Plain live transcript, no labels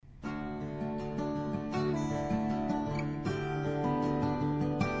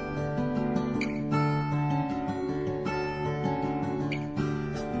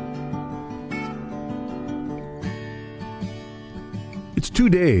It's 2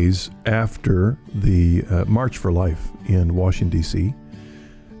 days after the March for Life in Washington, D.C.,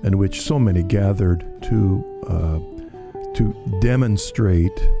 in which so many gathered to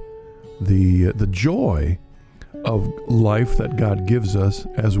demonstrate the joy of life that God gives us,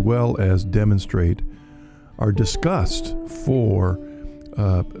 as well as demonstrate our disgust for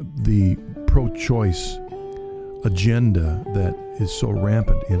the pro-choice agenda that is so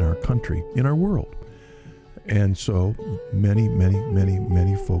rampant in our country, in our world. And so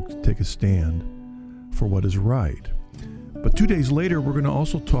many folks take a stand for what is right. But 2 days later, we're going to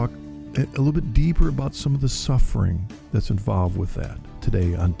also talk a little bit deeper about some of the suffering that's involved with that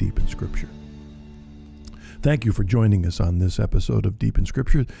today on Deep in Scripture. Thank you for joining us on this episode of Deep in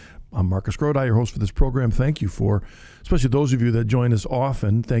Scripture. I'm Marcus Grodi, your host for this program. Thank you for, especially those of you that join us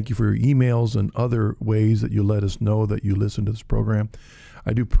often, thank you for your emails and other ways that you let us know that you listen to this program.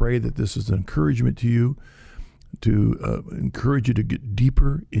 I do pray that this is an encouragement to you, to encourage you to get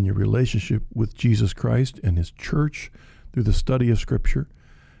deeper in your relationship with Jesus Christ and His church through the study of Scripture,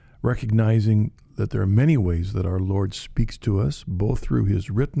 recognizing that there are many ways that our Lord speaks to us, both through His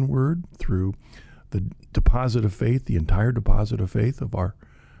written word, through the deposit of faith, the entire deposit of faith of our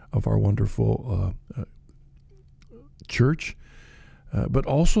wonderful church, but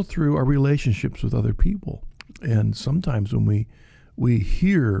also through our relationships with other people. And sometimes when we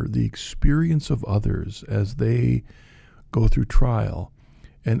hear the experience of others as they go through trial,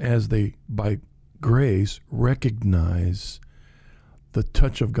 and as they, by grace, recognize the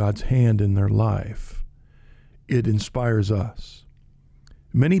touch of God's hand in their life, it inspires us.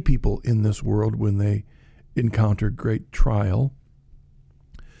 Many people in this world, when they encounter great trial,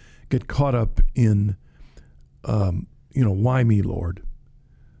 get caught up in, why me, Lord?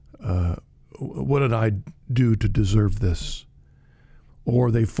 What did I do to deserve this?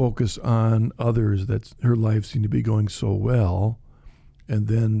 Or they focus on others that her life seemed to be going so well, and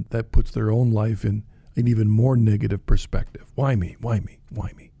then that puts their own life in an even more negative perspective. Why me? Why me?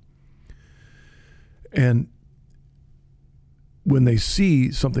 Why me? And when they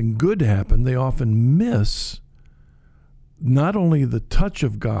see something good happen, they often miss not only the touch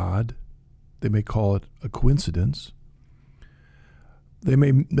of God, they may call it a coincidence, they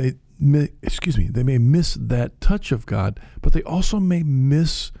may miss that touch of God, but they also may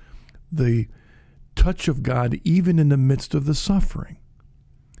miss the touch of God even in the midst of the suffering.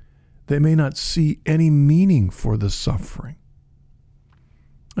 They may not see any meaning for the suffering.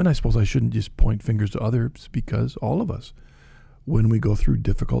 And I suppose I shouldn't just point fingers to others, because all of us, when we go through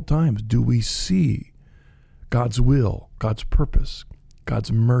difficult times, do we see God's will, God's purpose,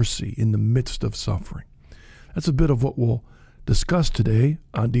 God's mercy in the midst of suffering? That's a bit of what we'll discuss today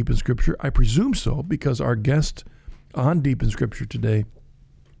on Deep in Scripture. I presume so, because our guest on Deep in Scripture today,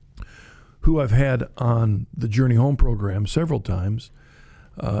 who I've had on the Journey Home program several times,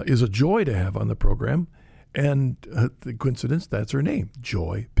 is a joy to have on the program. And the coincidence, that's her name,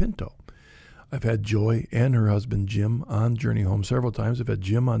 Joy Pinto. I've had Joy and her husband, Jim, on Journey Home several times. I've had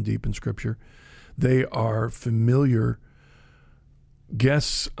Jim on Deep in Scripture. They are familiar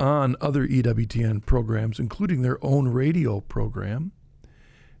guests on other EWTN programs, including their own radio program.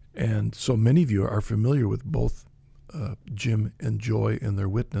 And so many of you are familiar with both Jim and Joy and their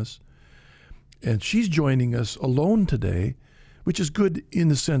witness. And she's joining us alone today, which is good in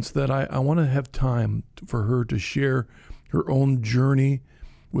the sense that I want to have time for her to share her own journey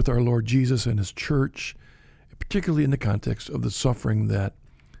with our Lord Jesus and His church, particularly in the context of the suffering that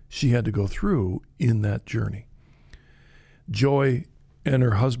she had to go through in that journey. Joy and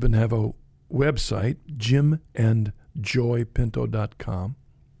her husband have a website, jimandjoypinto.com,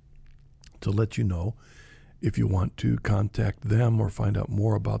 to let you know if you want to contact them or find out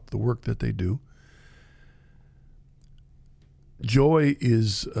more about the work that they do. Joy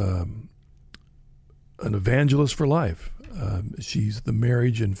is an evangelist for life. She's the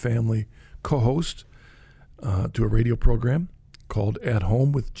marriage and family co-host to a radio program called At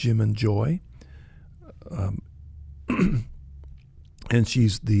Home with Jim and Joy. And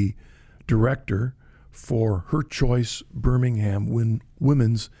she's the director for Her Choice Birmingham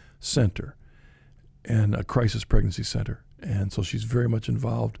Women's Center and a crisis pregnancy center. And so she's very much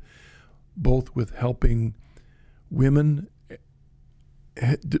involved both with helping women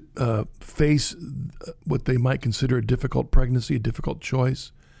face what they might consider a difficult pregnancy, a difficult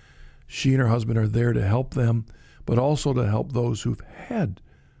choice. She and her husband are there to help them, but also to help those who've had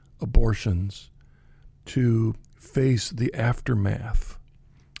abortions to face the aftermath,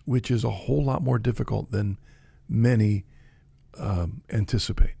 which is a whole lot more difficult than many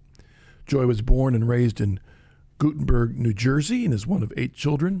anticipate. Joy was born and raised in Gutenberg, New Jersey, and is one of 8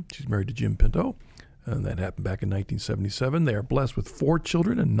 children. She's married to Jim Pinto. and that happened back in 1977. They are blessed with 4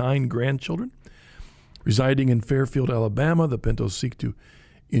 children and 9 grandchildren. Residing in Fairfield, Alabama, the Pintos seek to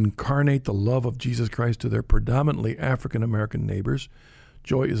incarnate the love of Jesus Christ to their predominantly African-American neighbors.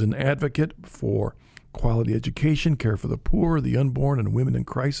 Joy is an advocate for quality education, care for the poor, the unborn, and women in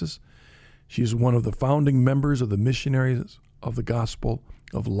crisis. She is one of the founding members of the Missionaries of the Gospel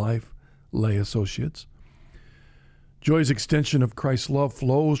of Life Lay Associates. Joy's extension of Christ's love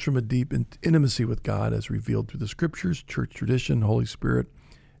flows from a deep intimacy with God as revealed through the Scriptures, church tradition, Holy Spirit,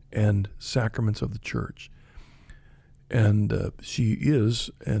 and sacraments of the church. And she is,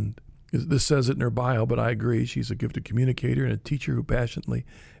 and this says it in her bio, but I agree, she's a gifted communicator and a teacher who passionately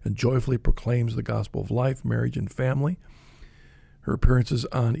and joyfully proclaims the gospel of life, marriage, and family. Her appearances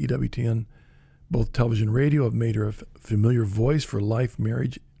on EWTN, both television and radio, have made her a familiar voice for life,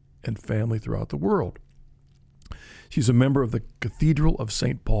 marriage, and family throughout the world. She's a member of the Cathedral of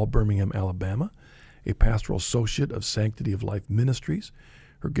St. Paul, Birmingham, Alabama, a pastoral associate of Sanctity of Life Ministries.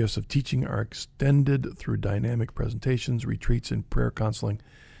 Her gifts of teaching are extended through dynamic presentations, retreats, and prayer counseling.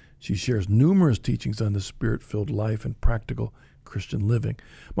 She shares numerous teachings on the Spirit-filled life and practical Christian living.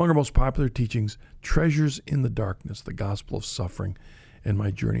 Among her most popular teachings, Treasures in the Darkness, the Gospel of Suffering, and My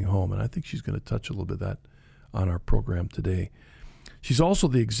Journey Home. And I think she's going to touch a little bit of that on our program today. She's also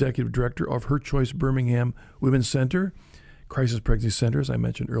the executive director of Her Choice Birmingham Women's Center, Crisis Pregnancy Center, as I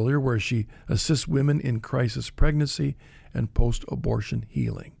mentioned earlier, where she assists women in crisis pregnancy and post-abortion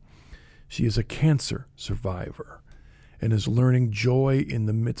healing. She is a cancer survivor and is learning joy in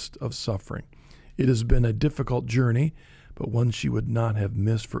the midst of suffering. It has been a difficult journey, but one she would not have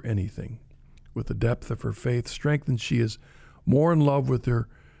missed for anything. With the depth of her faith strengthened, she is more in love with her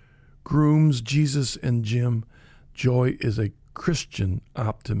grooms, Jesus and Jim. Joy is a Christian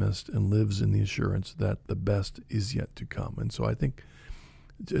optimist and lives in the assurance that the best is yet to come. And so I think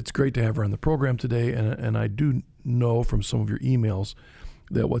it's great to have her on the program today, and I do know from some of your emails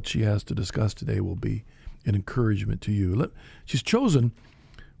that what she has to discuss today will be an encouragement to you. She's chosen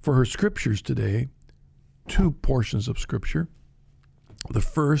for her scriptures today 2 portions of scripture. The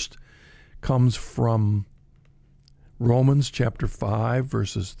first comes from Romans chapter 5,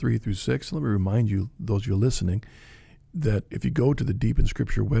 verses 3 through 6. Let me remind you, those of you listening, that if you go to the Deep in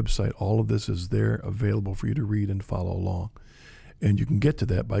Scripture website, all of this is there available for you to read and follow along. And you can get to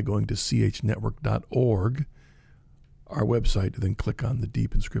that by going to chnetwork.org, our website, and then click on the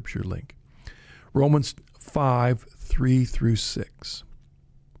Deep in Scripture link. Romans 5, 3 through 6.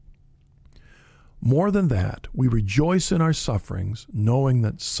 More than that, we rejoice in our sufferings, knowing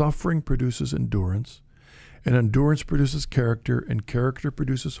that suffering produces endurance, and endurance produces character, and character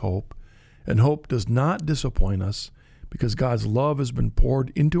produces hope, and hope does not disappoint us, because God's love has been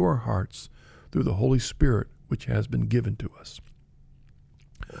poured into our hearts through the Holy Spirit, which has been given to us.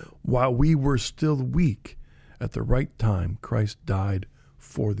 While we were still weak, at the right time, Christ died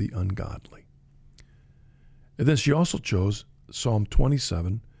for the ungodly. And then she also chose Psalm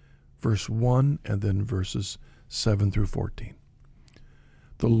 27, verse 1, and then verses 7 through 14.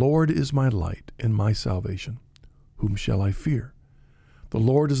 The Lord is my light and my salvation. Whom shall I fear? The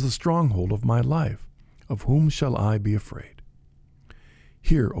Lord is the stronghold of my life. Of whom shall I be afraid?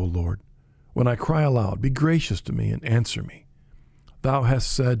 Hear, O Lord, when I cry aloud, be gracious to me and answer me. Thou hast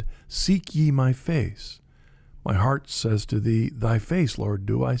said, seek ye my face. My heart says to thee, thy face, Lord,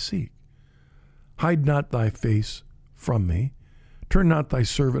 do I seek. Hide not thy face from me. Turn not thy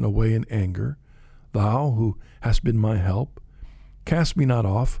servant away in anger. Thou who hast been my help, cast me not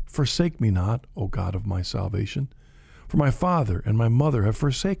off, forsake me not, O God of my salvation. For my father and my mother have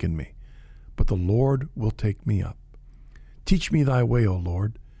forsaken me, but the Lord will take me up. Teach me thy way, O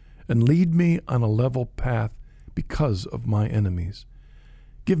Lord, and lead me on a level path because of my enemies.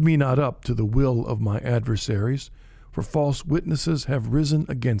 Give me not up to the will of my adversaries, for false witnesses have risen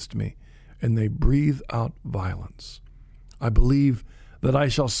against me, and they breathe out violence. I believe that I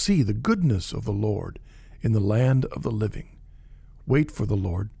shall see the goodness of the Lord in the land of the living. Wait for the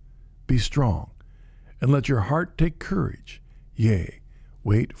Lord, be strong, and let your heart take courage. Yea,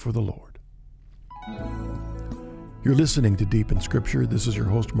 wait for the Lord. You're listening to Deep in Scripture. This is your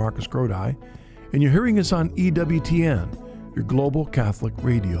host, Marcus Grodi, and you're hearing us on EWTN, your global Catholic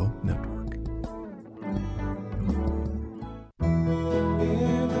radio network.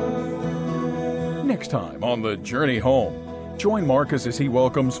 Next time on The Journey Home, join Marcus as he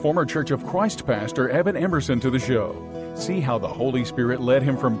welcomes former Church of Christ pastor Evan Emerson to the show. See how the Holy Spirit led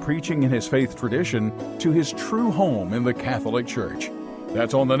him from preaching in his faith tradition to his true home in the Catholic Church.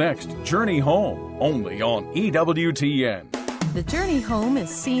 That's on the next Journey Home, only on EWTN. The Journey Home is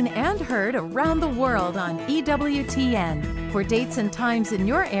seen and heard around the world on EWTN. For dates and times in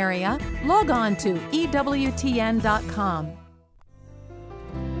your area, log on to EWTN.com.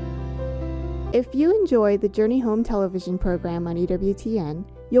 If you enjoy the Journey Home television program on EWTN,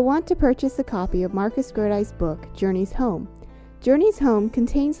 you'll want to purchase a copy of Marcus Grodi's book, Journey's Home. Journey's Home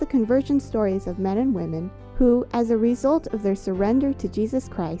contains the conversion stories of men and women who, as a result of their surrender to Jesus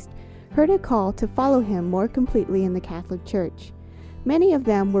Christ, heard a call to follow him more completely in the Catholic Church. Many of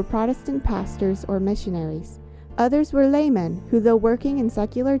them were Protestant pastors or missionaries. Others were laymen who, though working in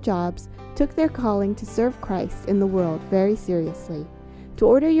secular jobs, took their calling to serve Christ in the world very seriously. To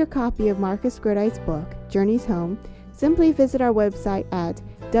order your copy of Marcus Grodi's book, Journey's Home, simply visit our website at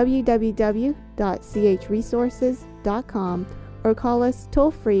www.chresources.com or call us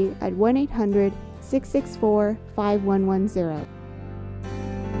toll-free at 1-800-664-5110.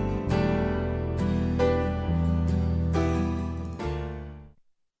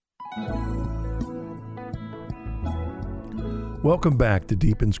 Welcome back to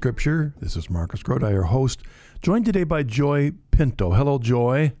Deep in Scripture. This is Marcus Grodi, your host, joined today by Joy Pinto. Hello,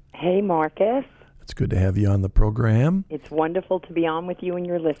 Joy. Hey, Marcus. It's good to have you on the program. It's wonderful to be on with you and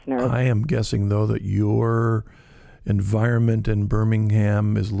your listeners. I am guessing, though, that your environment in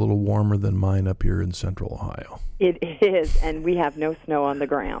Birmingham is a little warmer than mine up here in Central Ohio. It is, and we have no snow on the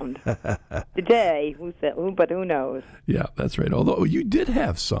ground. Today, but who knows? Yeah, that's right. Although you did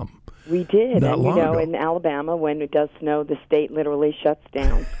have some. We did, Not and long ago. in Alabama, when it does snow, the state literally shuts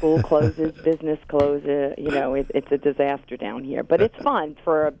down. School closes, business closes. It's a disaster down here, but it's fun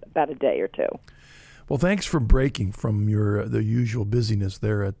for about a day or two. Well, thanks for breaking from the usual busyness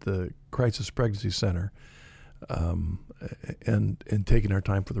there at the Crisis Pregnancy Center, and taking our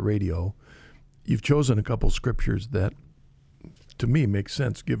time for the radio. You've chosen a couple scriptures that, to me, make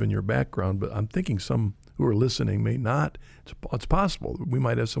sense given your background, but I'm thinking some who are listening may not. It's possible. We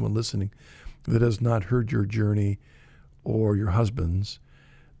might have someone listening that has not heard your journey or your husband's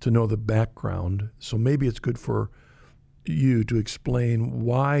to know the background. So maybe it's good for you to explain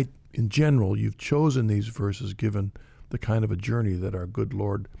why, in general, you've chosen these verses given the kind of a journey that our good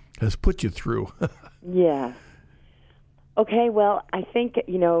Lord has put you through. Yeah. Okay, well, I think,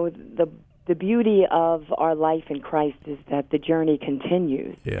 the beauty of our life in Christ is that the journey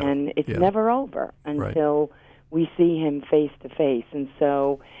continues, and it's never over until we see him face to face. And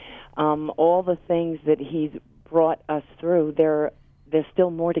so all the things that he's brought us through, there's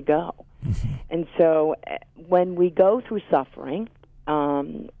still more to go. And so when we go through suffering,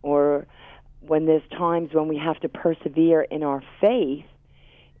 or when there's times when we have to persevere in our faith,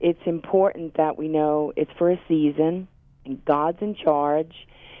 it's important that we know it's for a season, and God's in charge,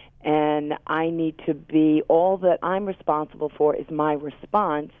 and I need to be, all that I'm responsible for is my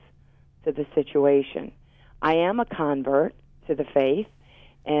response to the situation. I am a convert to the faith,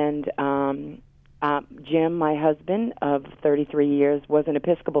 and Jim, my husband of 33 years, was an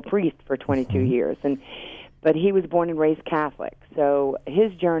Episcopal priest for 22 years, but he was born and raised Catholic. So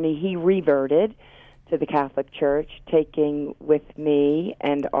his journey, he reverted to the Catholic Church, taking with me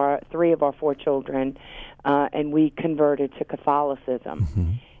and three of our four children, and we converted to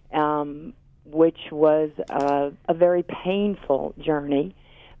Catholicism. Which was a very painful journey,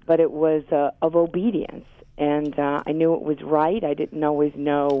 but it was of obedience. And I knew it was right. I didn't always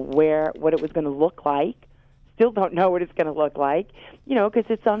know what it was going to look like. Still don't know what it's going to look like, because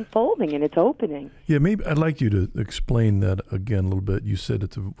it's unfolding and it's opening. Yeah, maybe I'd like you to explain that again a little bit. You said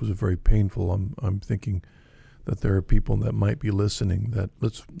it was a very painful. I'm thinking that there are people that might be listening that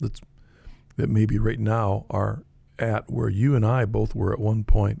that maybe right now are at where you and I both were at one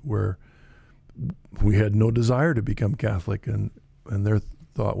point, where we had no desire to become Catholic, and their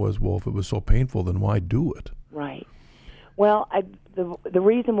thought was, well, if it was so painful, then why do it? Right. Well, the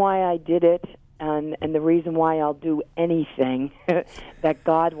reason why I did it, and the reason why I'll do anything that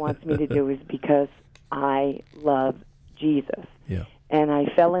God wants me to do, is because I love Jesus. Yeah. And I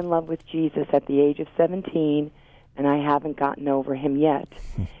fell in love with Jesus at the age of 17, and I haven't gotten over him yet.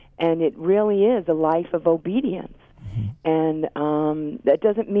 And it really is a life of obedience. And that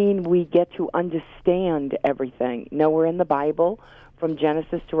doesn't mean we get to understand everything. Nowhere in the Bible, from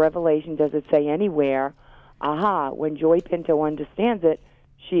Genesis to Revelation, does it say anywhere, when Joy Pinto understands it,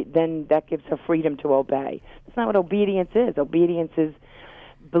 then that gives her freedom to obey. That's not what obedience is. Obedience is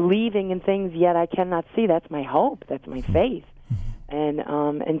believing in things yet I cannot see. That's my hope. That's my faith. And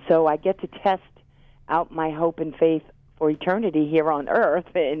so I get to test out my hope and faith for eternity here on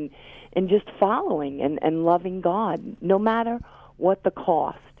earth, and just following and loving God, no matter what the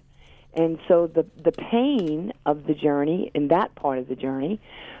cost. And so the pain of the journey, in that part of the journey,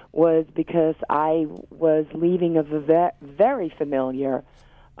 was because I was leaving a very familiar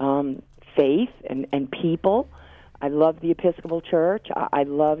faith and people. I loved the Episcopal Church. I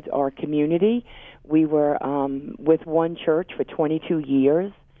loved our community. We were with one church for 22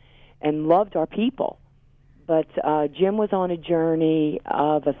 years and loved our people. But Jim was on a journey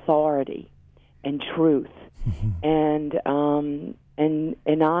of authority and truth, and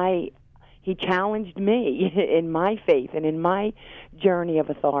he challenged me in my faith and in my journey of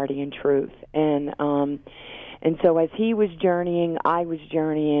authority and truth, and so as he was journeying, I was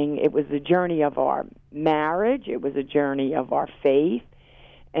journeying. It was a journey of our marriage. It was a journey of our faith,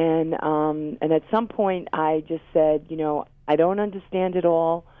 and at some point I just said, I don't understand it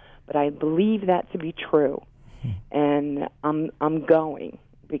all, but I believe that to be true. And I'm going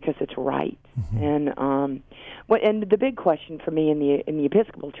because it's right. And and the big question for me in the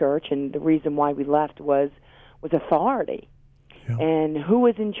Episcopal Church, and the reason why we left was authority, and who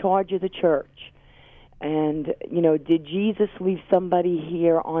was in charge of the church, and did Jesus leave somebody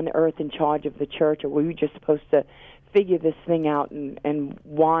here on earth in charge of the church, or were we just supposed to figure this thing out and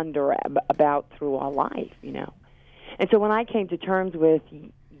wander about through our life, And so when I came to terms with,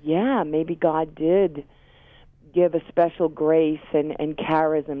 maybe God did give a special grace and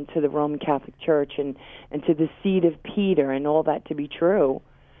charism to the Roman Catholic Church and to the seed of Peter and all that to be true,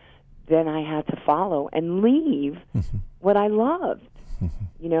 then I had to follow and leave what I loved,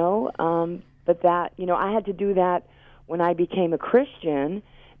 but that, I had to do that when I became a Christian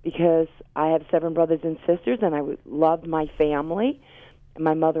because I have 7 brothers and sisters and I loved my family and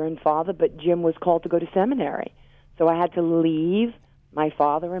my mother and father, but Jim was called to go to seminary. So I had to leave my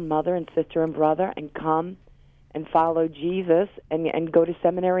father and mother and sister and brother and come and follow Jesus and go to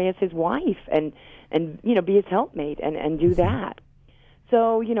seminary as his wife and be his helpmate and do that.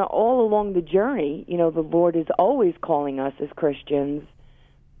 So, all along the journey, the Lord is always calling us as Christians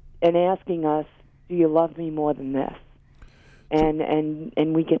and asking us, do you love me more than this?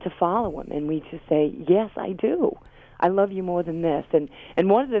 And we get to follow him, and we just say, yes, I do. I love you more than this. And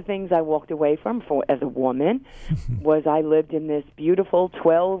one of the things I walked away from as a woman was I lived in this beautiful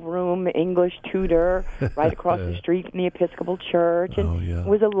 12-room English tutor right across the street from the Episcopal Church, and it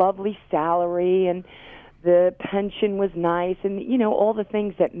was a lovely salary, and the pension was nice, and all the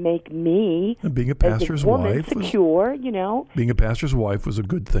things that make me being a pastor's wife secure. Being a pastor's wife was a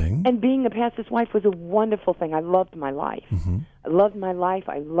good thing, and being a pastor's wife was a wonderful thing. I loved my life. I loved my life.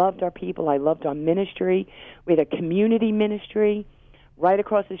 I loved our people. I loved our ministry. We had a community ministry right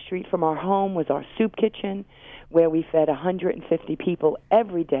across the street from our home. Was our soup kitchen, where we fed 150 people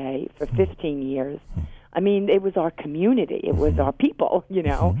every day for 15 years. I mean, it was our community. It was our people.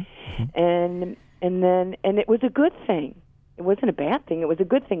 And it was a good thing. It wasn't a bad thing. It was a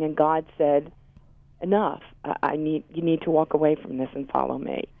good thing. And God said, enough. You need to walk away from this and follow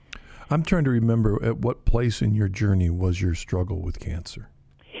me. I'm trying to remember at what place in your journey was your struggle with cancer?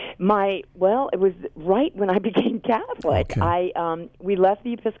 It was right when I became Catholic. Okay. We left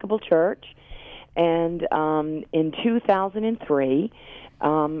the Episcopal Church, and in 2003,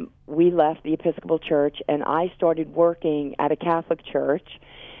 we left the Episcopal Church, and I started working at a Catholic church.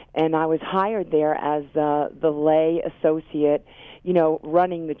 And I was hired there as the lay associate,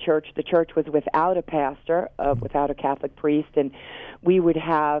 running the church. The church was without a pastor, without a Catholic priest, and we would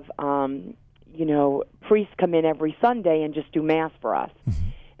have, priests come in every Sunday and just do Mass for us.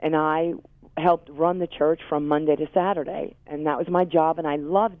 And I helped run the church from Monday to Saturday, and that was my job, and I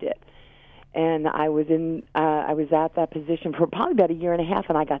loved it. And I was at that position for probably about a year and a half,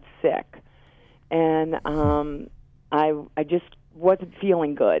 and I got sick, and I just wasn't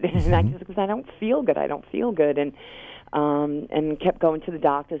feeling good, and I don't feel good, and kept going to the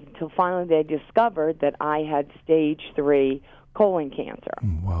doctors until finally they discovered that I had stage 3 colon cancer.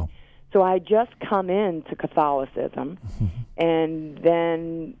 Wow. So I had just come into Catholicism, and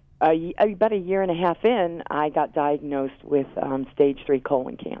then about a year and a half in, I got diagnosed with stage 3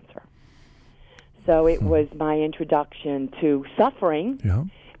 colon cancer. So it was my introduction to suffering,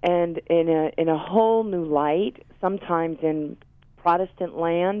 and in a whole new light. Sometimes in Protestant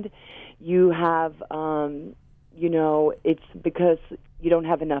land, you have, it's because you don't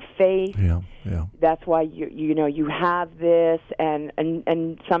have enough faith. That's why you have this, and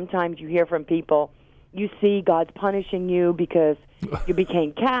sometimes you hear from people, you see God's punishing you because you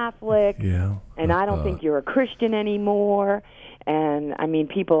became Catholic, and I don't think you're a Christian anymore. And I mean,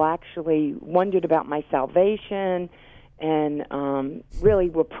 people actually wondered about my salvation, and really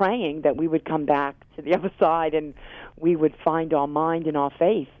were praying that we would come back to the other side and we would find our mind and our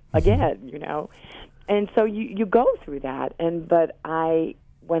faith again, And so you go through that. But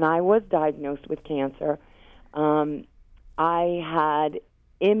when I was diagnosed with cancer, I had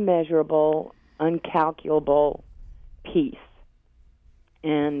immeasurable, uncalculable peace.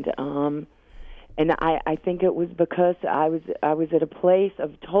 And I think it was because I was at a place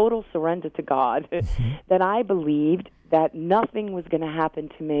of total surrender to God that I believed that nothing was going to happen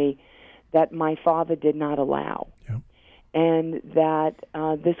to me that my Father did not allow. Yeah. And that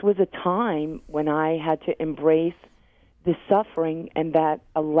this was a time when I had to embrace the suffering and that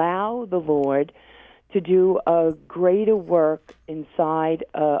allow the Lord to do a greater work inside,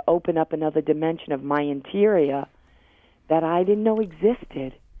 open up another dimension of my interior that I didn't know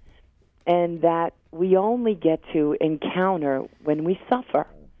existed, and that we only get to encounter when we suffer.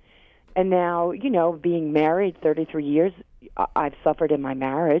 And now, being married 33 years, I've suffered in my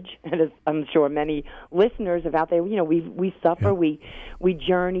marriage, and as I'm sure many listeners are out there, we suffer, yeah. we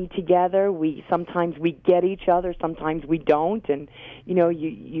journey together, sometimes we get each other, sometimes we don't, and,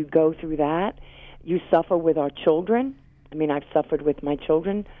 you go through that. You suffer with our children. I mean, I've suffered with my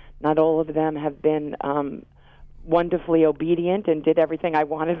children. Not all of them have been wonderfully obedient and did everything I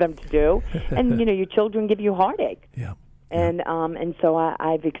wanted them to do. And, your children give you heartache. Yeah. And so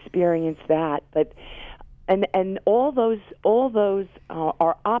I've experienced that. But and all those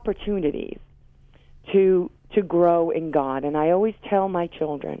are opportunities to grow in God. And I always tell my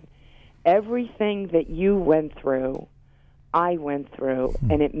children, everything that you went through, I went through,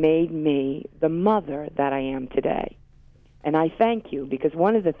 and it made me the mother that I am today. And I thank you, because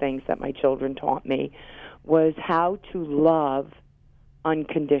one of the things that my children taught me was how to love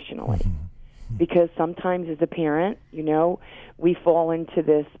unconditionally. Because sometimes as a parent, we fall into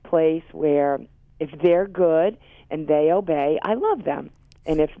this place where if they're good and they obey, I love them.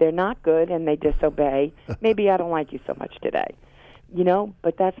 And if they're not good and they disobey, maybe I don't like you so much today.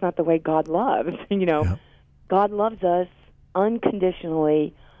 But that's not the way God loves. Yep. God loves us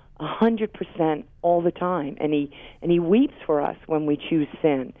unconditionally, 100% all the time, and he weeps for us when we choose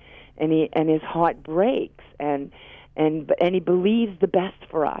sin, and his heart breaks, and he believes the best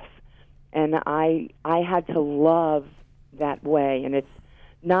for us, and I had to love that way, and it's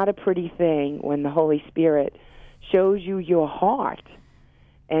not a pretty thing when the Holy Spirit shows you your heart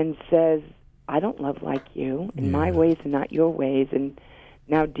and says, I don't love like you, and my ways are not your ways, and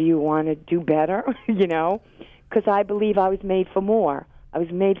now do you want to do better? Because I believe I was made for more. I was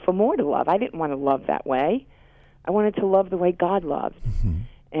made for more to love. I didn't want to love that way. I wanted to love the way God loves.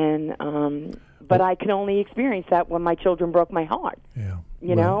 And but I could only experience that when my children broke my heart. Yeah.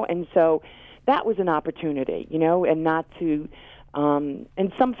 You know, and so that was an opportunity, and not to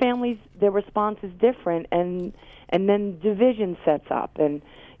and some families, their response is different, and then division sets up, and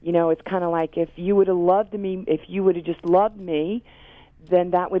it's kind of like, if you would have loved me, if you would have just loved me,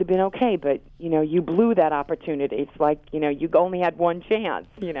 then that would have been okay. But, you blew that opportunity. It's like, you only had one chance,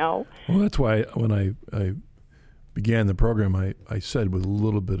 Well, that's why when I began the program, I said with a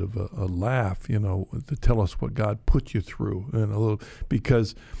little bit of a laugh, to tell us what God put you through, and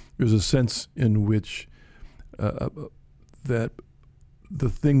because there's a sense in which that the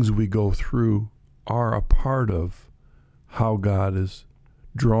things we go through are a part of how God is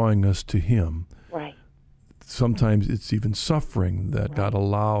drawing us to Him. Right. Sometimes it's even suffering that God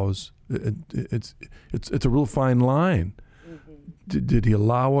allows. It's a real fine line. Did He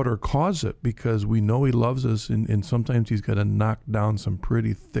allow it or cause it? Because we know He loves us, and sometimes He's got to knock down some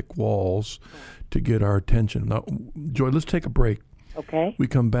pretty thick walls to get our attention. Now, Joy, let's take a break. Okay. We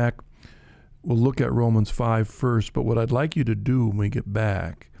come back. We'll look at Romans 5 first, but what I'd like you to do when we get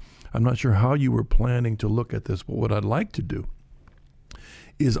back, I'm not sure how you were planning to look at this, but what I'd like to do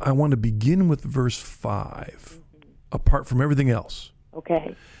is I want to begin with verse 5, apart from everything else.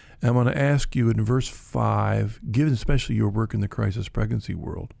 Okay. And I want to ask you in verse 5, given especially your work in the crisis pregnancy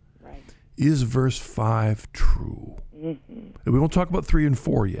world, right, is verse 5 true? And we won't talk about 3 and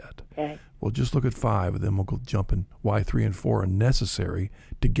 4 yet. Okay. We'll just look at 5, and then we'll go jump in why 3 and 4 are necessary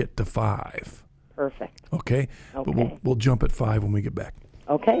to get to 5. Perfect. Okay? But we'll jump at 5 when we get back.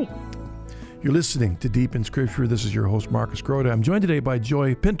 Okay. You're listening to Deep in Scripture. This is your host, Marcus Grode. I'm joined today by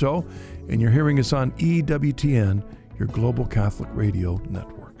Joy Pinto, and you're hearing us on EWTN, your Global Catholic Radio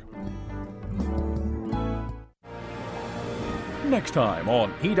Network. Next time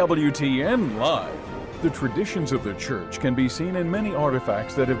on EWTN Live. The traditions of the Church can be seen in many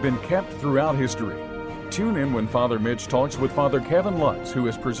artifacts that have been kept throughout history. Tune in when Father Mitch talks with Father Kevin Lutz, who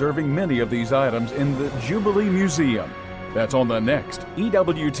is preserving many of these items in the Jubilee Museum. That's on the next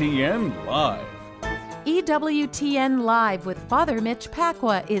EWTN Live. EWTN Live with Father Mitch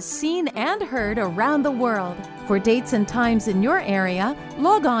Pacwa is seen and heard around the world. For dates and times in your area,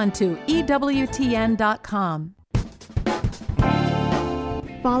 log on to EWTN.com.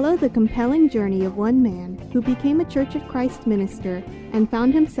 Follow the compelling journey of one man who became a Church of Christ minister and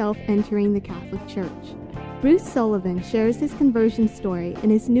found himself entering the Catholic Church. Bruce Sullivan shares his conversion story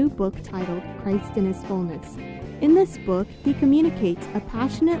in his new book titled Christ in His Fullness. In this book, he communicates a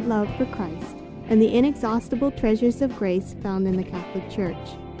passionate love for Christ and the inexhaustible treasures of grace found in the Catholic Church.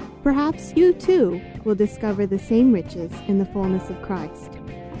 Perhaps you, too, will discover the same riches in the fullness of Christ.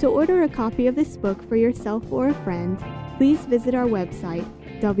 To order a copy of this book for yourself or a friend, please visit our website,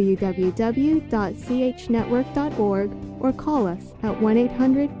 www.chnetwork.org, or call us at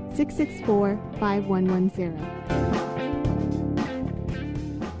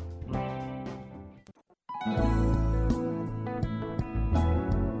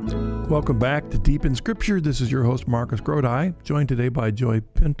Welcome back to Deep in Scripture. This is your host, Marcus Grodi, joined today by Joy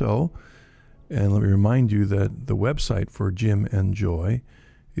Pinto. And let me remind you that the website for Jim and Joy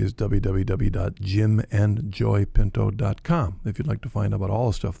is www.jimandjoypinto.com if you'd like to find out about all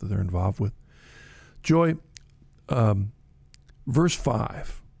the stuff that they're involved with. Joy, verse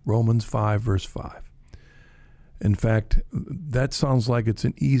 5, Romans 5, verse 5. In fact, that sounds like it's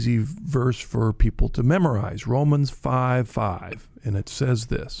an easy verse for people to memorize. Romans 5:5, and it says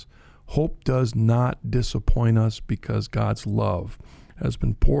this: hope does not disappoint us because God's love has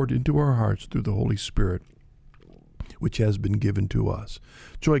been poured into our hearts through the Holy Spirit, which has been given to us.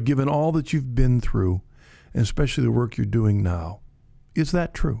 Joy, given all that you've been through, and especially the work you're doing now, is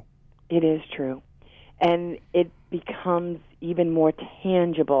that true? It is true. And it becomes even more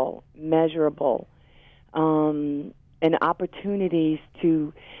tangible, measurable, and opportunities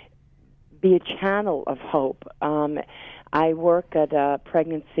to be a channel of hope. I work at a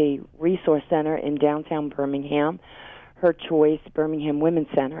pregnancy resource center in downtown Birmingham, Her Choice Birmingham Women's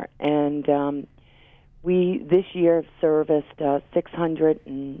Center, and we this year have serviced over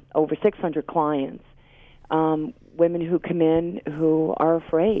 600 clients, women who come in who are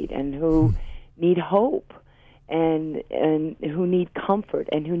afraid and who need hope and who need comfort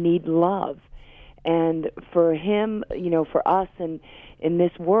and who need love. And for him, for us in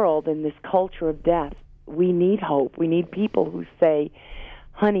this world, in this culture of death, we need hope. We need people who say,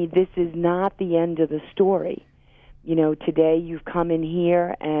 honey, this is not the end of the story. Today you've come in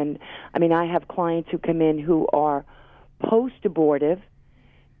here, and I have clients who come in who are post-abortive,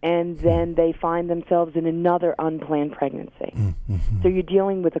 and then they find themselves in another unplanned pregnancy. Mm-hmm. So you're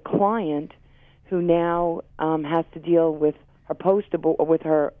dealing with a client who now has to deal with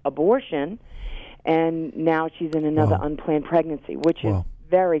her abortion, and now she's in another unplanned pregnancy, which is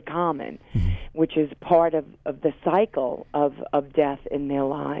very common, which is part of the cycle of death in their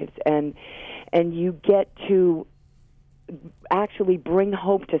lives. And you get to actually bring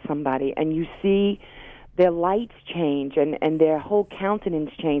hope to somebody, and you see their lights change and their whole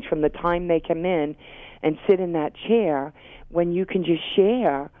countenance change from the time they come in and sit in that chair, when you can just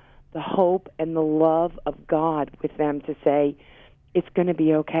share the hope and the love of God with them to say, it's going to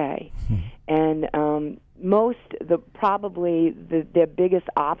be okay. And their biggest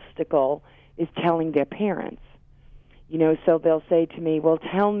obstacle is telling their parents. So they'll say to me, well,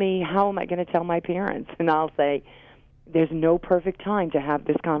 tell me, how am I going to tell my parents? And I'll say, there's no perfect time to have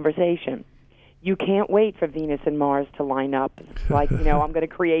this conversation. You can't wait for Venus and Mars to line up. It's like, I'm going to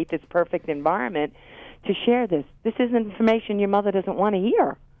create this perfect environment to share this. This is information your mother doesn't want to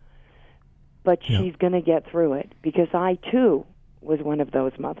hear. But she's going to get through it, because I, too, was one of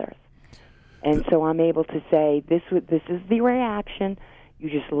those mothers. And so I'm able to say, this is the reaction. You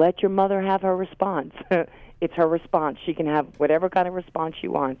just let your mother have her response. It's her response. She can have whatever kind of response she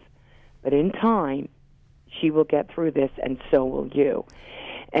wants. But in time, she will get through this, and so will you.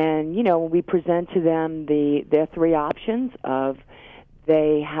 And, we present to them their three options of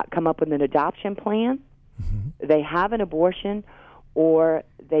they come up with an adoption plan, they have an abortion, or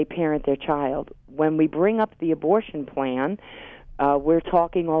they parent their child. When we bring up the abortion plan, we're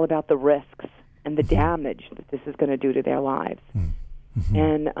talking all about the risks and the damage that this is going to do to their lives.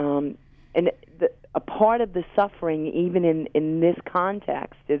 And a part of the suffering, even in this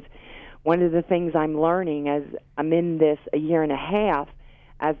context, is one of the things I'm learning as I'm in this a year and a half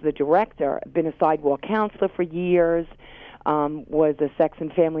as the director. I've been a sidewalk counselor for years, was a sex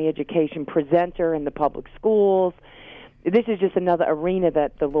and family education presenter in the public schools. This is just another arena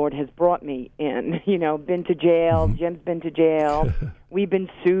that the Lord has brought me in. Been to jail. Jim's been to jail. We've been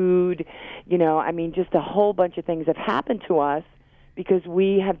sued. Just a whole bunch of things have happened to us because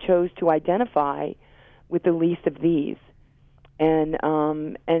we have chose to identify with the least of these. And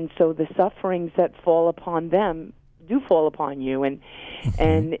so the sufferings that fall upon them do fall upon you, and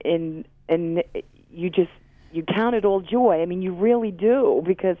you count it all joy. You really do,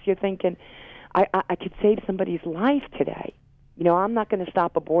 because you're thinking, I could save somebody's life today. I'm not going to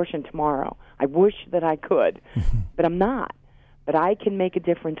stop abortion tomorrow. I wish that I could, but I'm not. But I can make a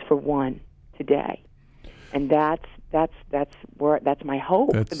difference for one today, and that's my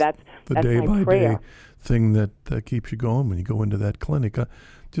hope. That's the day by prayer. day thing that keeps you going when you go into that clinic.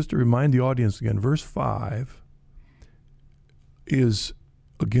 Just to remind the audience again, verse 5 is,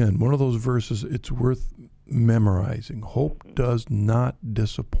 again, one of those verses it's worth memorizing. Hope does not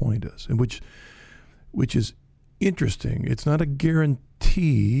disappoint us, and which is interesting. It's not a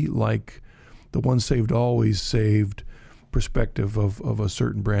guarantee like the once saved, always saved perspective of a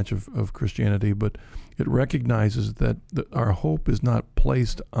certain branch of Christianity, but it recognizes that our hope is not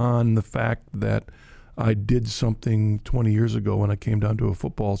placed on the fact that I did something 20 years ago when I came down to a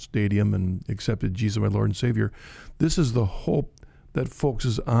football stadium and accepted Jesus my Lord and Savior. This is the hope that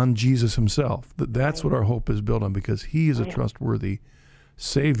focuses on Jesus himself. That's what our hope is built on, because he is a trustworthy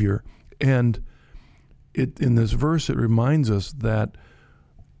Savior. And in this verse, it reminds us that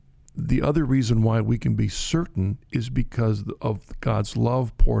the other reason why we can be certain is because of God's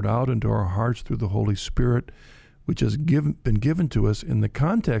love poured out into our hearts through the Holy Spirit, which has been given to us in the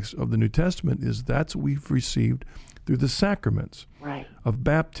context of the New Testament, is that's what we've received through the sacraments of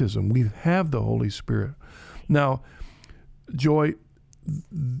baptism. We have the Holy Spirit. Now, Joy,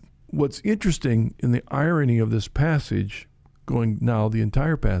 what's interesting in the irony of this passage, going now the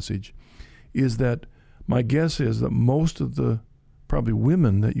entire passage, is that my guess is that most of the probably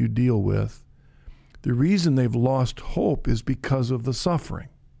women that you deal with, the reason they've lost hope is because of the suffering.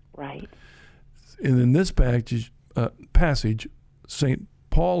 Right. And in this passage, St.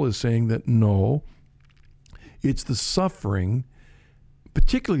 Paul is saying that no, it's the suffering,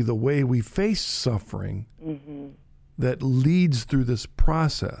 particularly the way we face suffering, that leads through this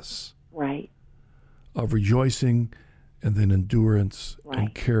process of rejoicing and then endurance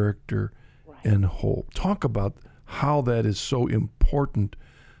and character and hope. Talk about how that is so important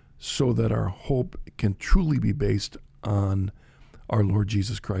so that our hope can truly be based on our Lord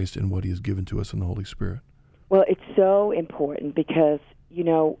Jesus Christ and what he has given to us in the Holy Spirit. Well, it's so important because,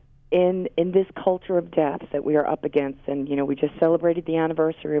 in this culture of death that we are up against, and, we just celebrated the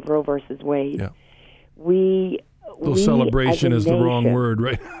anniversary of Roe versus Wade, celebration is the wrong word,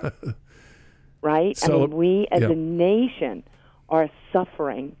 right? Right? We as a nation are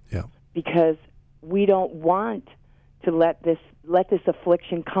suffering because we don't want to let this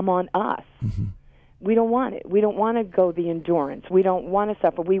affliction come on us. We don't want it. We don't want to go the endurance. We don't want to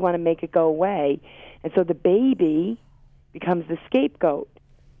suffer. We want to make it go away. And so the baby becomes the scapegoat.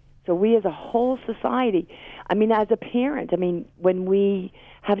 So we as a whole society, as a parent, when we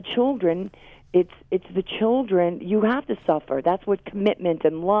have children, it's the children, you have to suffer. That's what commitment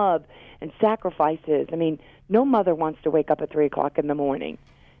and love and sacrifice is. No mother wants to wake up at 3 o'clock in the morning,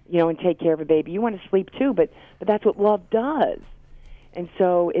 and take care of a baby. You want to sleep too, but that's what love does. And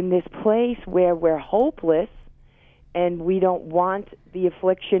so in this place where we're hopeless and we don't want the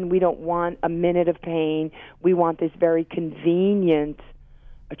affliction, we don't want a minute of pain, we want this very convenient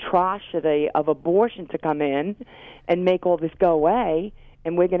atrocity of abortion to come in and make all this go away,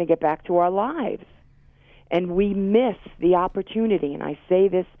 and we're going to get back to our lives. And we miss the opportunity, and I say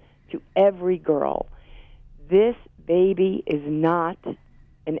this to every girl, this baby is not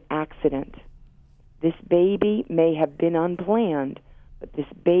an accident. This baby may have been unplanned, but this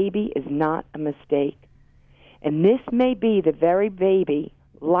baby is not a mistake. And this may be the very baby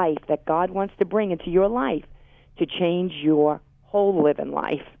life that God wants to bring into your life to change your whole living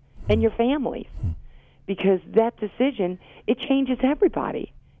life and your families. Because that decision, it changes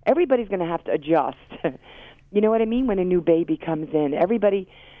everybody. Everybody's going to have to adjust. You know what I mean? When a new baby comes in, everybody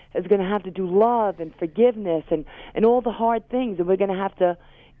is going to have to do love and forgiveness and all the hard things, and we're going to have to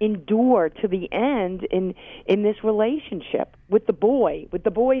endure to the end in this relationship with the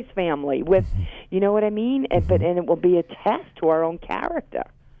boy's family, with, you know what I mean? And it will be a test to our own character,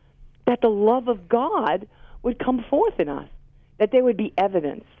 that the love of God would come forth in us, that there would be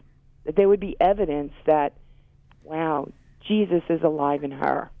evidence, that, wow, Jesus is alive in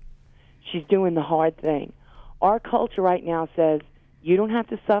her. She's doing the hard thing. Our culture right now says, you don't have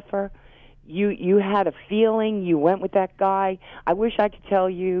to suffer. You had a feeling, you went with that guy. I wish I could tell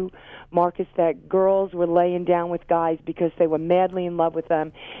you, Marcus, that girls were laying down with guys because they were madly in love with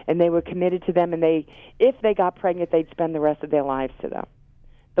them and they were committed to them, and if they got pregnant, they'd spend the rest of their lives to them.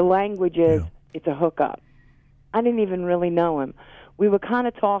 The language is, it's a hookup. I didn't even really know him. We were kind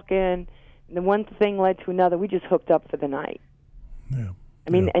of talking, and then one thing led to another. We just hooked up for the night.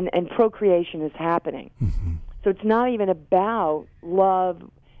 And procreation is happening. So it's not even about love.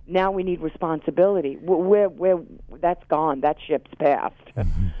 Now we need responsibility. That's gone. That ship's passed.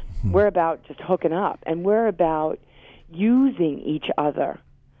 We're about just hooking up, and we're about, using each other,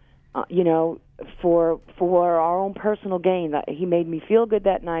 for our own personal gain. That he made me feel good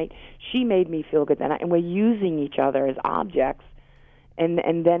that night, she made me feel good that night, and we're using each other as objects. And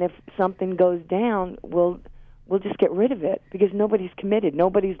then if something goes down, we'll just get rid of it, because nobody's committed,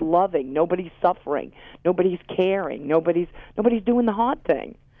 nobody's loving, nobody's suffering, nobody's caring, nobody's doing the hard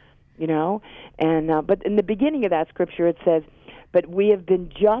thing, And but in the beginning of that scripture it says, "But we have been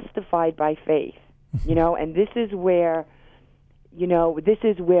justified by faith," and this is where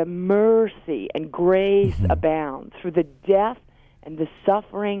mercy and grace abound through the death and the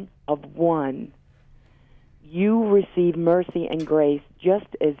suffering of one. You receive mercy and grace just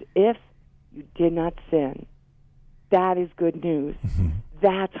as if you did not sin. That is good news.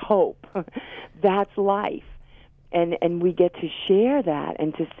 That's hope. That's life. And we get to share that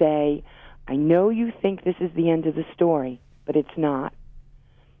and to say, I know you think this is the end of the story, but it's not.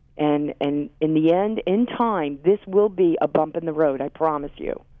 And in the end, in time, this will be a bump in the road, I promise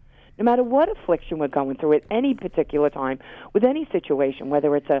you. No matter what affliction we're going through at any particular time, with any situation,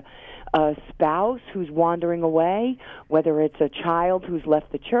 whether it's a spouse who's wandering away, whether it's a child who's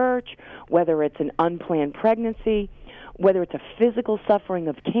left the church, whether it's an unplanned pregnancy, whether it's a physical suffering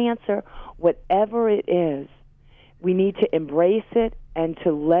of cancer, whatever it is, we need to embrace it and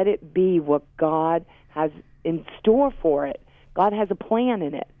to let it be what God has in store for it. God has a plan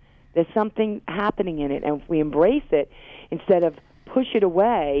in it. There's something happening in it, and if we embrace it, instead of push it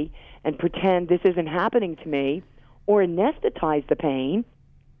away and pretend this isn't happening to me, or anesthetize the pain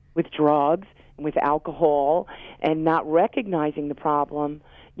with drugs and with alcohol and not recognizing the problem,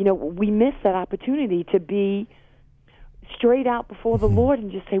 we miss that opportunity to be straight out before the Lord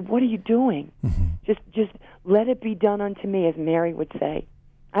and just say, what are you doing? Just let it be done unto me, as Mary would say.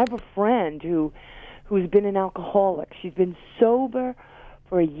 I have a friend who's been an alcoholic. She's been sober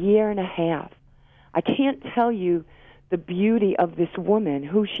for 1.5 years. I can't tell you the beauty of this woman,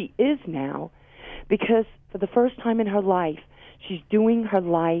 who she is now, because for the first time in her life, she's doing her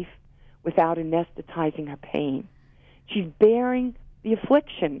life without anesthetizing her pain. She's bearing the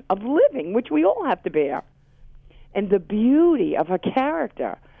affliction of living, which we all have to bear. And the beauty of her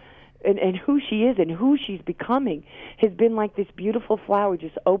character and who she is and who she's becoming has been like this beautiful flower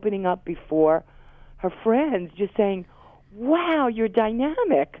just opening up before her friends, just saying, wow, you're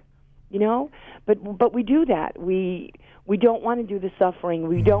dynamic, But we do that. We don't want to do the suffering.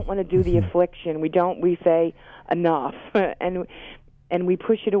 We don't want to do the affliction. We say enough, and we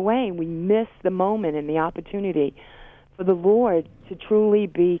push it away. And we miss the moment and the opportunity for the Lord to truly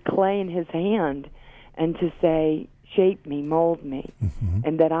be clay in His hand and to say, shape me, mold me,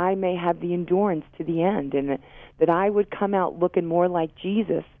 and that I may have the endurance to the end, and that I would come out looking more like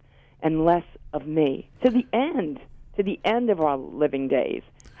Jesus and less of me to the end of our living days,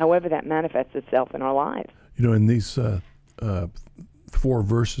 however that manifests itself in our lives. In these 4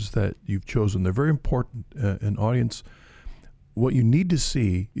 verses that you've chosen, they're very important. An audience, what you need to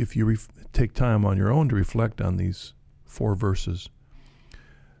see, if you take time on your own to reflect on these 4 verses,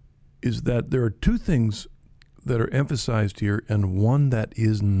 is that there are 2 things that are emphasized here and one that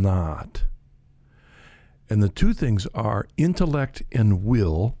is not. And the 2 things are intellect and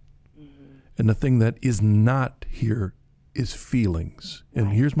will, and the thing that is not here is feelings.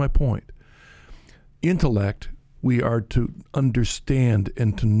 And here's my point. Intellect, we are to understand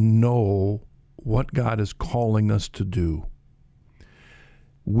and to know what God is calling us to do.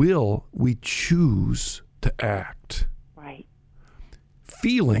 Will, we choose to act. Right.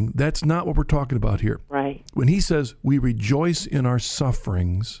 Feeling, that's not what we're talking about here. Right. When he says we rejoice in our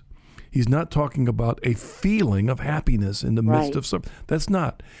sufferings, he's not talking about a feeling of happiness in the midst of suffering. That's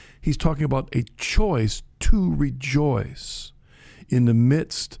not. He's talking about a choice to rejoice in the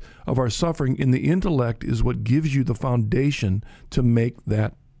midst of our suffering. And the intellect is what gives you the foundation to make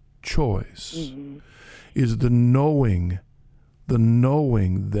that choice. Is the knowing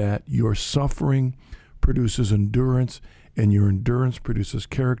that your suffering produces endurance, and your endurance produces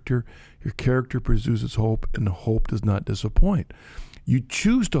character. Your character produces hope, and hope does not disappoint. You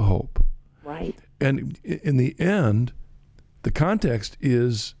choose to hope. Right. And in the end, the context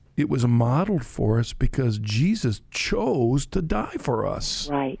is it was modeled for us because Jesus chose to die for us.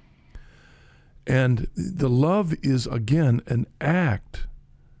 Right. And the love is, again, an act,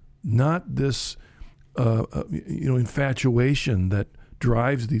 not this infatuation that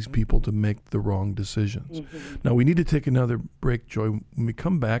drives these people to make the wrong decisions. Now, we need to take another break, Joy. When we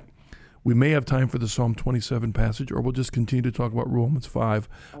come back, we may have time for the Psalm 27 passage, or we'll just continue to talk about Romans 5.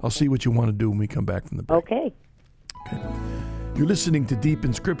 Okay. I'll see what you want to do when we come back from the break. Okay. You're listening to Deep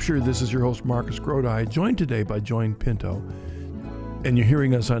in Scripture. This is your host, Marcus Grodi, joined today by Joy Pinto. And you're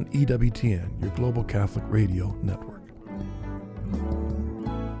hearing us on EWTN, your Global Catholic Radio Network.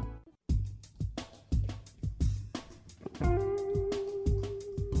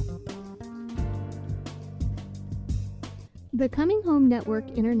 The Coming Home Network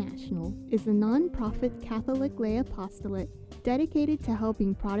International is a non-profit Catholic lay apostolate dedicated to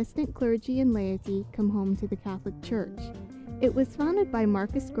helping Protestant clergy and laity come home to the Catholic Church. It was founded by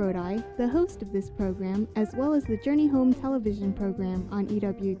Marcus Grodi, the host of this program, as well as the Journey Home television program on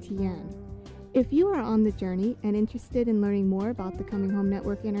EWTN. If you are on the journey and interested in learning more about the Coming Home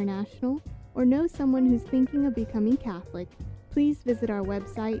Network International, or know someone who's thinking of becoming Catholic, please visit our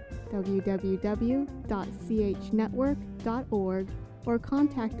website, www.chnetwork.org, or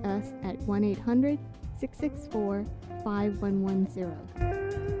contact us at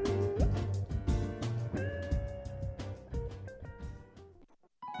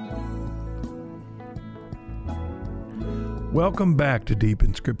Welcome back to Deep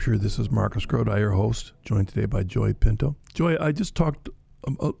in Scripture. This is Marcus Grodi, your host, joined today by Joy Pinto. Joy, I just talked,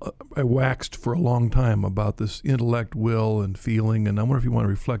 I waxed for a long time about this intellect, will, and feeling, and I wonder if you want to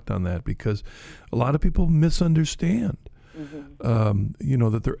reflect on that, because a lot of people misunderstand,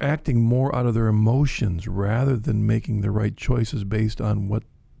 that they're acting more out of their emotions rather than making the right choices based on what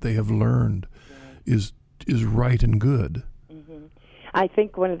they have learned is right and good. Mm-hmm. I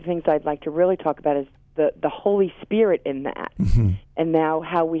think one of the things I'd like to really talk about is the Holy Spirit in that, and now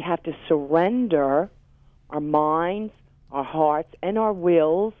how we have to surrender our minds, our hearts, and our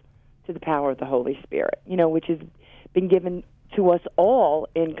wills to the power of the Holy Spirit, which has been given to us all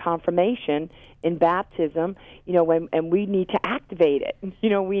in confirmation, in baptism, and we need to activate it.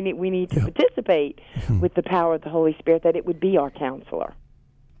 We need to participate with the power of the Holy Spirit, that it would be our counselor.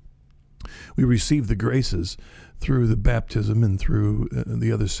 We receive the graces through the baptism and through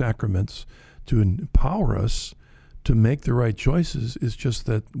the other sacraments to empower us to make the right choices. Is just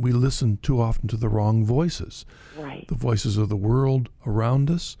that we listen too often to the wrong voices. Right. The voices of the world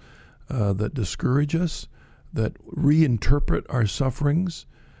around us that discourage us, that reinterpret our sufferings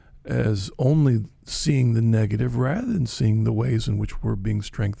as only seeing the negative rather than seeing the ways in which we're being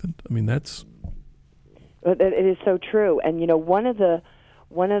strengthened. I mean, that's... It is so true. And, one of the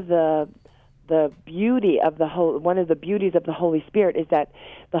beauty of one of the beauties of the Holy Spirit is that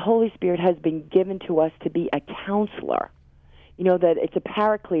the Holy Spirit has been given to us to be a counselor. That it's a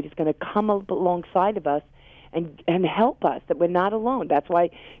paraclete. It's going to come alongside of us and help us, that we're not alone. That's why,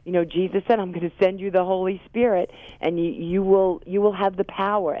 Jesus said, I'm going to send you the Holy Spirit, and you will have the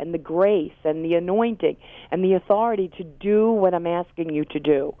power and the grace and the anointing and the authority to do what I'm asking you to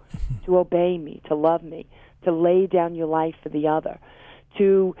do, to obey me, to love me, to lay down your life for the other,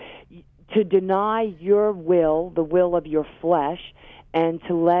 to deny your will, the will of your flesh, and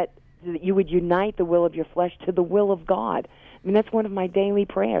you would unite the will of your flesh to the will of God. I mean, that's one of my daily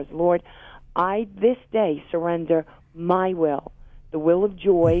prayers. Lord, I this day surrender my will, the will of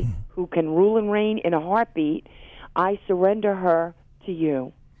Joy, who can rule and reign in a heartbeat. I surrender her to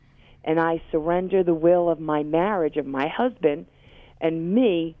you. And I surrender the will of my marriage, of my husband, and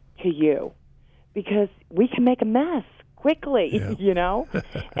me to you. Because we can make a mess quickly,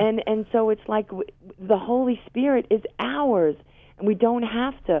 and so it's like the Holy Spirit is ours, and we don't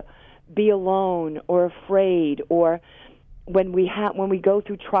have to be alone or afraid, or when we go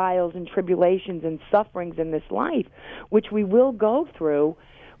through trials and tribulations and sufferings in this life, which we will go through,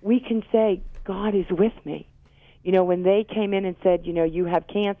 we can say, God is with me. When they came in and said, you have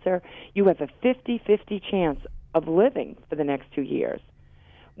cancer, you have a 50-50 chance of living for the next 2 years.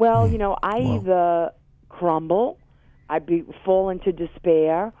 Well, I either crumble, I fall into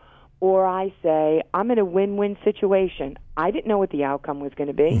despair, or I say, I'm in a win-win situation. I didn't know what the outcome was going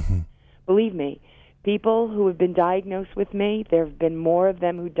to be. Believe me, people who have been diagnosed with me, there have been more of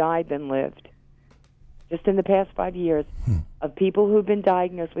them who died than lived. Just in the past 5 years, of people who have been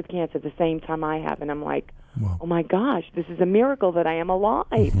diagnosed with cancer at the same time I have. And I'm like, oh my gosh, this is a miracle that I am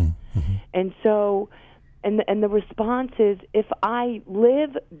alive. And so, and the response is, if I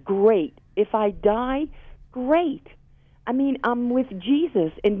live, great. If I die, great. I mean, I'm with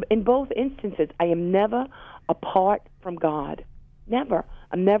Jesus in both instances. I am never apart from God. Never.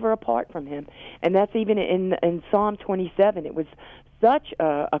 I'm never apart from Him. And that's even in Psalm 27. It was such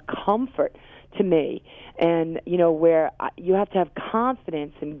a comfort to me. And, where you have to have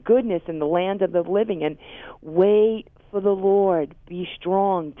confidence and goodness in the land of the living, and wait for the Lord. Be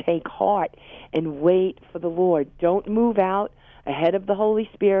strong. Take heart and wait for the Lord. Don't move out ahead of the Holy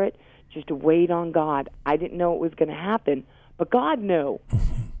Spirit. Just to wait on God. I didn't know it was going to happen, but God knew.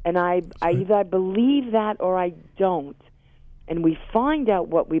 And I either believe that or I don't. And we find out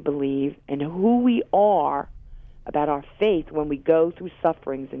what we believe and who we are about our faith when we go through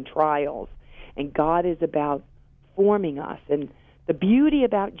sufferings and trials. And God is about forming us. And the beauty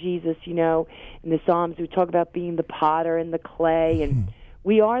about Jesus, in the Psalms we talk about being the potter and the clay. And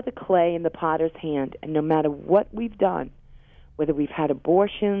we are the clay in the potter's hand. And no matter what we've done, whether we've had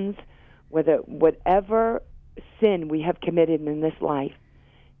abortions, whatever sin we have committed in this life,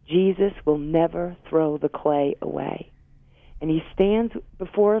 Jesus will never throw the clay away. And he stands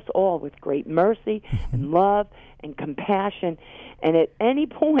before us all with great mercy and love and compassion. And at any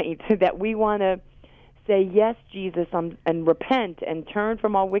point that we want to say, yes, Jesus, and repent and turn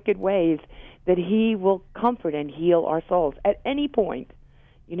from our wicked ways, that he will comfort and heal our souls at any point,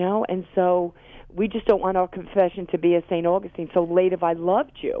 And so we just don't want our confession to be, as St. Augustine, so late have I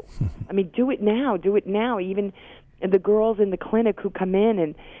loved you. I mean, do it now. Even the girls in the clinic who come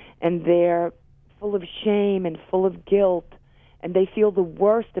in and they're full of shame and full of guilt, and they feel the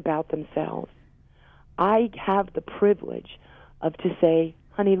worst about themselves. I have the privilege of to say,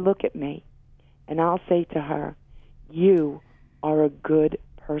 honey, look at me. And I'll say to her, you are a good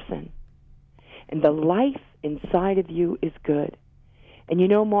person. And the life inside of you is good. And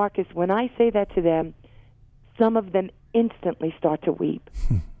Marcus, when I say that to them, some of them instantly start to weep.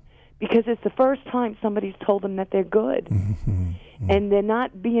 Because it's the first time somebody's told them that they're good. And they're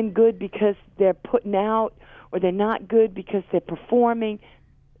not being good because they're putting out, or they're not good because they're performing.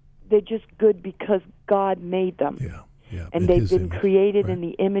 They're just good because God made them. Yeah, and they've been created in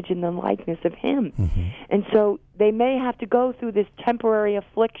the image and the likeness of him. And so they may have to go through this temporary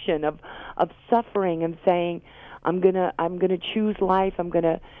affliction of suffering and saying, I'm gonna choose life, I'm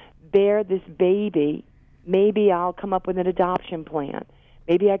gonna bear this baby. Maybe I'll come up with an adoption plan.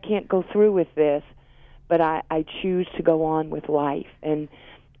 Maybe I can't go through with this, but I choose to go on with life. And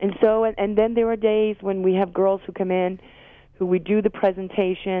then there are days when we have girls who come in, who we do the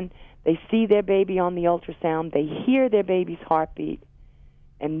presentation, they see their baby on the ultrasound, they hear their baby's heartbeat,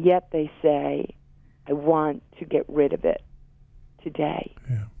 and yet they say, I want to get rid of it today.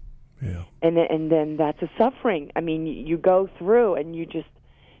 Yeah. And then that's a suffering. I mean, you go through and you just,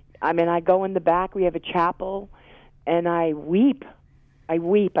 I go in the back, we have a chapel, and I weep.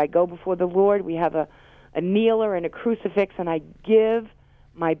 I go before the Lord. We have a kneeler and a crucifix, and I give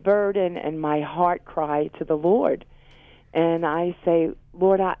my burden and my heart cry to the Lord. And I say,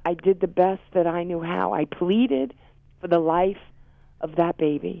 Lord, I did the best that I knew how. I pleaded for the life of that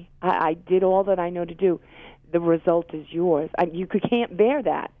baby. I did all that I know to do. The result is yours. You can't bear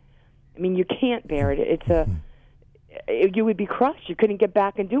that. I mean, you can't bear it. You would be crushed. You couldn't get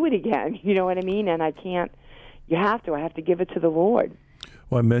back and do it again. You know what I mean? And I can't. You have to. I have to give it to the Lord.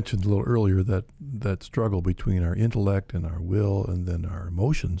 Well, I mentioned a little earlier that struggle between our intellect and our will and then our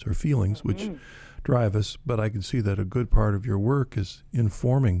emotions or feelings, which drive us. But I can see that a good part of your work is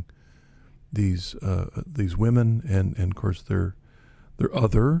informing these women, and of course they're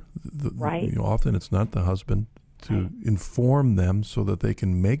other. Right. Often it's not the husband, to inform them so that they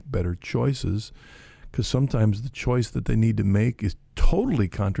can make better choices, because sometimes the choice that they need to make is totally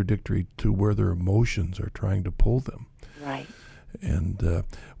contradictory to where their emotions are trying to pull them. Right. And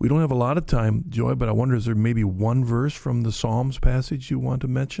we don't have a lot of time, Joy, but I wonder, is there maybe one verse from the Psalms passage you want to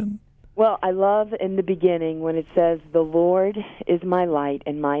mention? Well, I love in the beginning when it says, the Lord is my light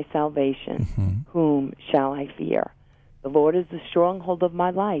and my salvation. Whom shall I fear? The Lord is the stronghold of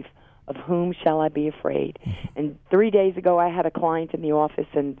my life. Of whom shall I be afraid? And 3 days ago, I had a client in the office,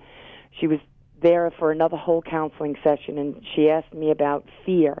 and she was there for another whole counseling session, and she asked me about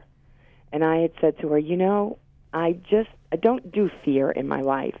fear. And I had said to her, I don't do fear in my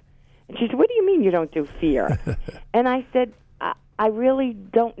life. And she said, what do you mean you don't do fear? And I said, I really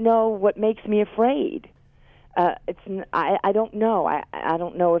don't know what makes me afraid. I don't know. I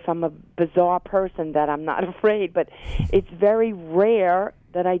don't know if I'm a bizarre person that I'm not afraid, but it's very rare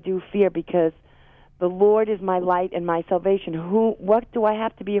that I do fear, because the Lord is my light and my salvation. What do I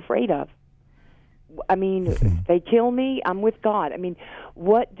have to be afraid of? I mean, if they kill me, I'm with God. I mean,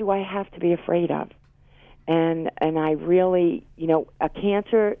 what do I have to be afraid of? And I really, a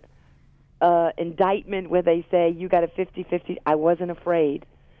cancer indictment where they say you got a 50-50, I wasn't afraid.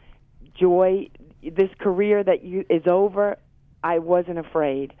 Joy, this career that is over, I wasn't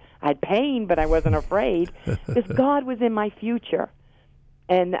afraid. I had pain, but I wasn't afraid, because God was in my future.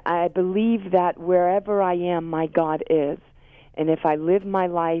 And I believe that wherever I am, my God is. And if I live my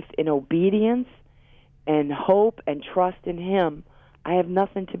life in obedience and hope and trust in him, I have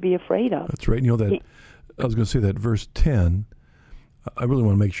nothing to be afraid of. That's right. I was going to say that verse 10, I really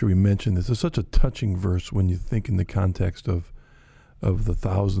want to make sure we mention this. It's such a touching verse when you think in the context of the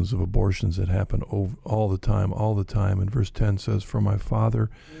thousands of abortions that happen all the time. And verse 10 says, for my father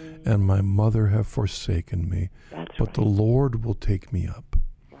and my mother have forsaken me, but the Lord will take me up.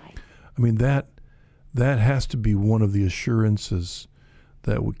 Right. I mean, that has to be one of the assurances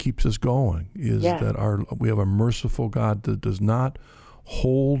that keeps us going, is that we have a merciful God that does not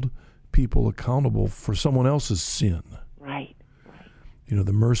hold people accountable for someone else's sin. Right.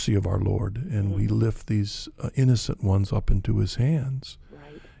 the mercy of our Lord, and we lift these innocent ones up into his hands,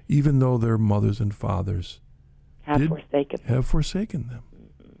 right, even though their mothers and fathers have forsaken them.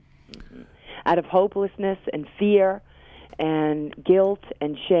 Mm-hmm. Out of hopelessness and fear and guilt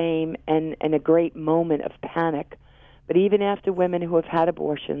and shame and a great moment of panic. But even after women who have had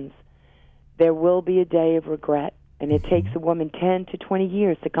abortions, there will be a day of regret, and it takes a woman 10 to 20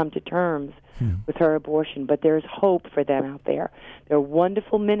 years to come to terms with her abortion. But there's hope for them out there. There are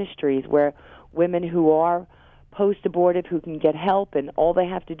wonderful ministries where women who are post-abortive who can get help, and all they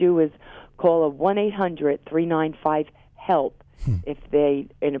have to do is call a 1-800-395-HELP if they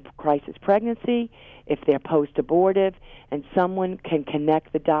in a crisis pregnancy, if they're post-abortive, and someone can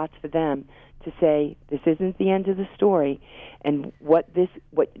connect the dots for them to say, this isn't the end of the story, and what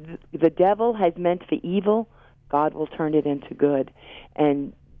the devil has meant for evil, God will turn it into good,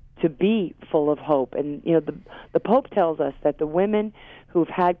 and to be full of hope. And the Pope tells us that the women who've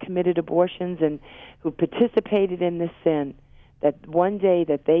had committed abortions and who participated in this sin, that one day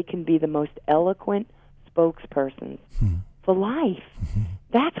that they can be the most eloquent spokespersons for life.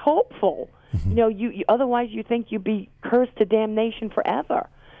 That's hopeful. You otherwise you think you'd be cursed to damnation forever.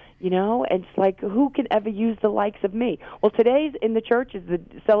 And it's like, who can ever use the likes of me? Well, today in the church is the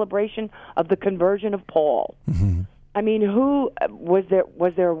celebration of the conversion of Paul. I mean, who was there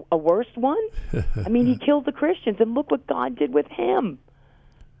a worse one? I mean, he killed the Christians, and look what God did with him.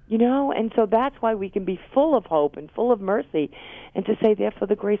 And so that's why we can be full of hope and full of mercy, and to say, therefore,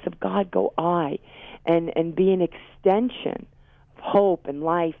 the grace of God go I, and be an extension of hope and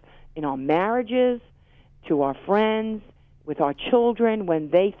life in our marriages, to our friends, with our children when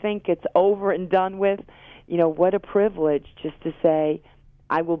they think it's over and done with. What a privilege just to say,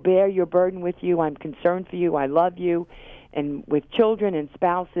 I will bear your burden with you. I'm concerned for you. I love you. And with children and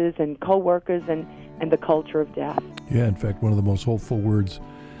spouses and co-workers and the culture of death. Yeah, in fact, one of the most hopeful words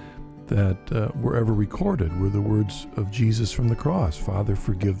that were ever recorded were the words of Jesus from the cross. Father,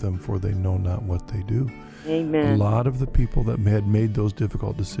 forgive them, for they know not what they do. Amen. A lot of the people that had made those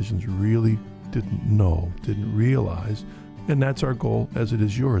difficult decisions really didn't realize, and that's our goal, as it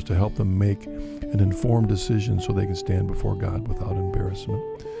is yours, to help them make an informed decision so they can stand before God without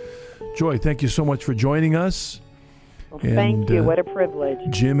embarrassment. Joy, thank you so much for joining us. Well, thank you. What a privilege.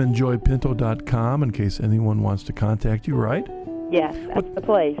 JimandJoyPinto.com in case anyone wants to contact you, right? Yes, that's the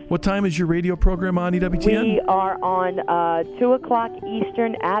place. What time is your radio program on EWTN? We are on 2 o'clock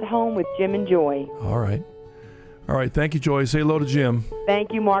Eastern, at home with Jim and Joy. All right. Thank you, Joy. Say hello to Jim.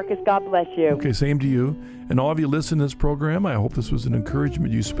 Thank you, Marcus. God bless you. Okay, same to you. And all of you listening to this program, I hope this was an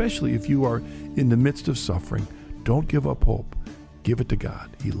encouragement to you, especially if you are in the midst of suffering. Don't give up hope. Give it to God.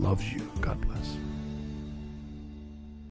 He loves you. God bless.